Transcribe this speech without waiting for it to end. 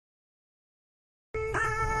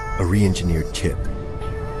a re-engineered chip,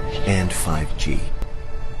 and 5G.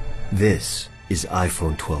 This is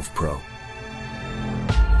iPhone 12 Pro.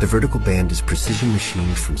 The vertical band is precision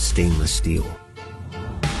machined from stainless steel.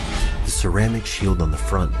 The ceramic shield on the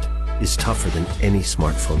front is tougher than any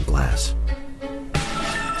smartphone glass.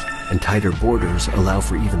 And tighter borders allow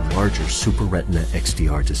for even larger Super Retina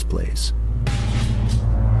XDR displays.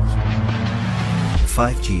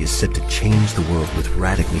 5G is set to change the world with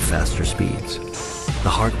radically faster speeds. The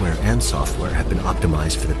hardware and software have been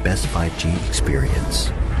optimized for the best 5G experience.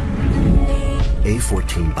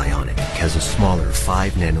 A14 Bionic has a smaller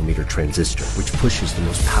 5nm transistor which pushes the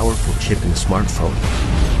most powerful chip in the smartphone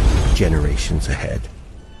generations ahead.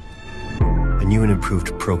 A new and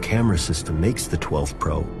improved Pro camera system makes the 12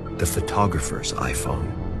 Pro the photographer's iPhone.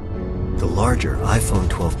 The larger iPhone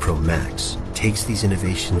 12 Pro Max takes these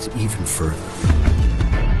innovations even further.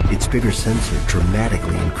 Its bigger sensor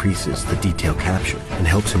dramatically increases the detail captured and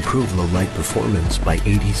helps improve low light performance by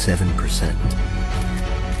 87%.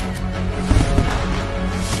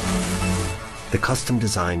 The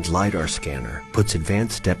custom-designed LiDAR scanner puts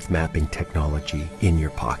advanced depth mapping technology in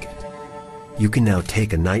your pocket. You can now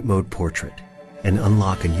take a night mode portrait and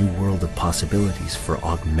unlock a new world of possibilities for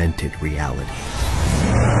augmented reality.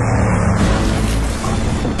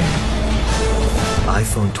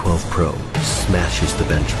 iPhone 12 Pro smashes the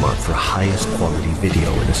benchmark for highest quality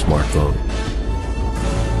video in a smartphone.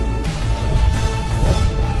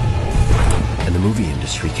 And the movie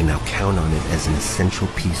industry can now count on it as an essential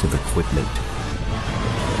piece of equipment.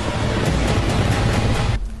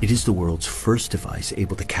 It is the world's first device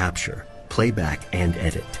able to capture, playback, and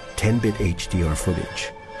edit 10-bit HDR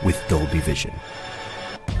footage with Dolby Vision.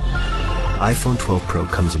 iPhone 12 Pro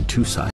comes in two sizes.